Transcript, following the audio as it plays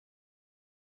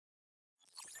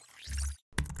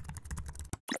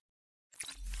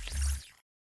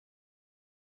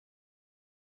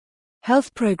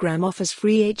Health program offers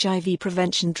free HIV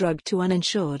prevention drug to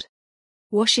uninsured.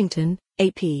 Washington,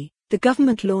 AP. The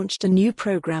government launched a new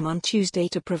program on Tuesday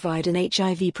to provide an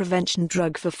HIV prevention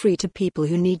drug for free to people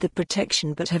who need the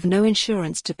protection but have no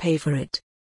insurance to pay for it.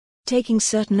 Taking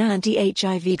certain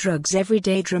anti-HIV drugs every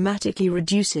day dramatically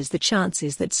reduces the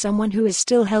chances that someone who is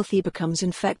still healthy becomes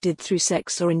infected through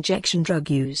sex or injection drug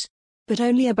use. But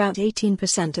only about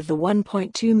 18% of the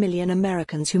 1.2 million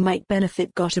Americans who might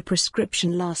benefit got a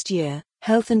prescription last year,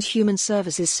 Health and Human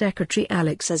Services Secretary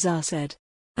Alex Azar said.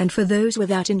 And for those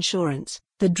without insurance,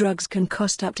 the drugs can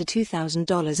cost up to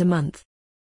 $2,000 a month.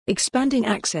 Expanding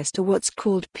access to what's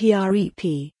called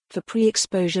PrEP, for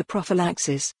pre-exposure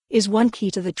prophylaxis, is one key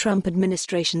to the Trump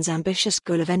administration's ambitious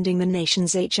goal of ending the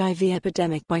nation's HIV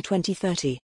epidemic by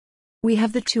 2030. We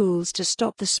have the tools to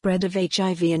stop the spread of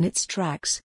HIV in its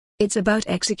tracks. It's about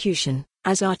execution,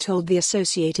 Azar told the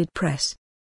Associated Press.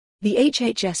 The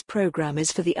HHS program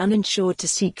is for the uninsured to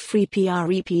seek free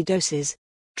PrEP doses.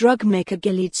 Drug maker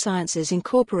Gilead Sciences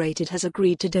Incorporated has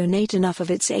agreed to donate enough of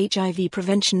its HIV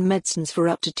prevention medicines for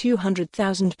up to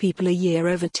 200,000 people a year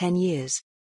over 10 years.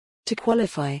 To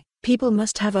qualify, people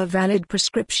must have a valid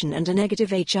prescription and a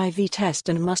negative HIV test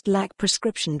and must lack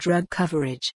prescription drug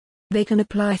coverage. They can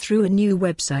apply through a new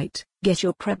website,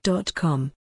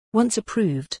 getyourprep.com. Once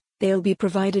approved, they'll be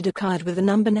provided a card with the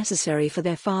number necessary for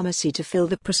their pharmacy to fill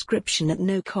the prescription at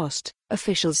no cost,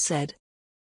 officials said.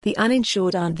 The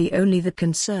uninsured aren't the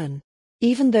concern.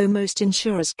 Even though most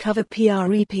insurers cover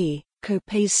PrEP,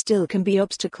 co-pays still can be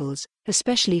obstacles,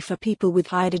 especially for people with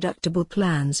high deductible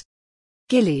plans.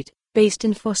 Gilead, based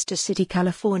in Foster City,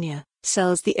 California,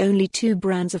 sells the only two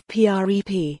brands of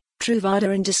PrEP,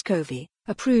 Truvada and Descovy.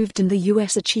 Approved in the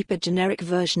US. A cheaper generic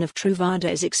version of Truvada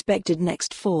is expected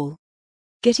next fall.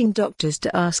 Getting doctors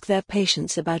to ask their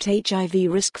patients about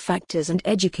HIV risk factors and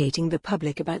educating the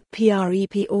public about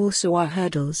PrEP also are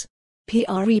hurdles.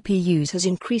 PrEP use has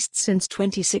increased since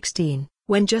 2016,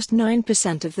 when just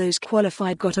 9% of those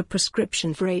qualified got a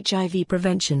prescription for HIV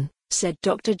prevention, said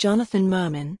Dr. Jonathan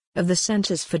Mermin, of the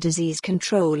Centers for Disease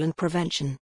Control and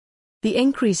Prevention. The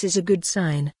increase is a good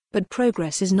sign, but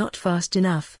progress is not fast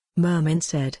enough, Mermin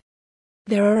said.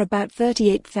 There are about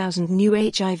 38,000 new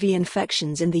HIV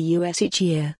infections in the U.S. each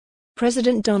year.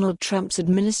 President Donald Trump's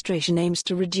administration aims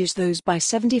to reduce those by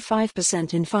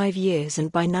 75% in 5 years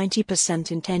and by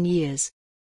 90% in 10 years.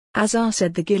 Azar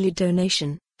said the Gilead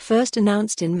donation, first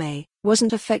announced in May,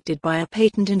 wasn't affected by a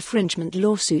patent infringement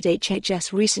lawsuit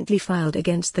HHS recently filed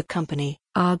against the company,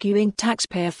 arguing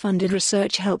taxpayer-funded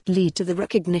research helped lead to the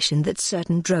recognition that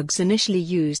certain drugs initially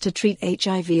used to treat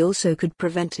HIV also could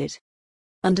prevent it.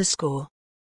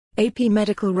 AP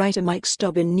medical writer Mike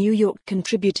Stobb in New York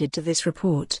contributed to this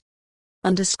report.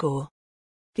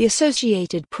 The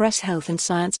Associated Press Health and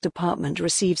Science Department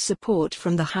receives support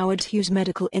from the Howard Hughes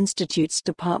Medical Institute's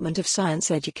Department of Science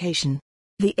Education.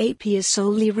 The AP is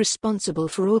solely responsible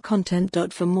for all content.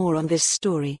 For more on this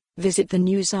story, visit the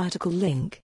news article link.